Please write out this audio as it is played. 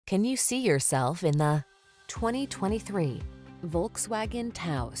Can you see yourself in the 2023 Volkswagen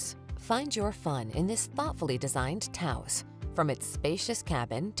Taos? Find your fun in this thoughtfully designed Taos. From its spacious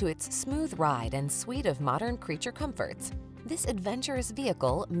cabin to its smooth ride and suite of modern creature comforts, this adventurous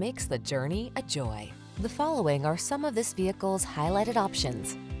vehicle makes the journey a joy. The following are some of this vehicle's highlighted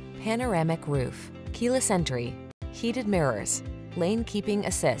options: panoramic roof, keyless entry, heated mirrors, lane keeping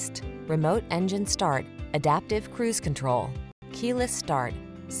assist, remote engine start, adaptive cruise control, keyless start,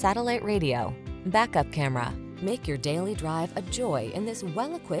 satellite radio, backup camera. Make your daily drive a joy in this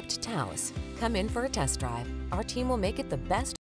well-equipped Taos. Come in for a test drive. Our team will make it the best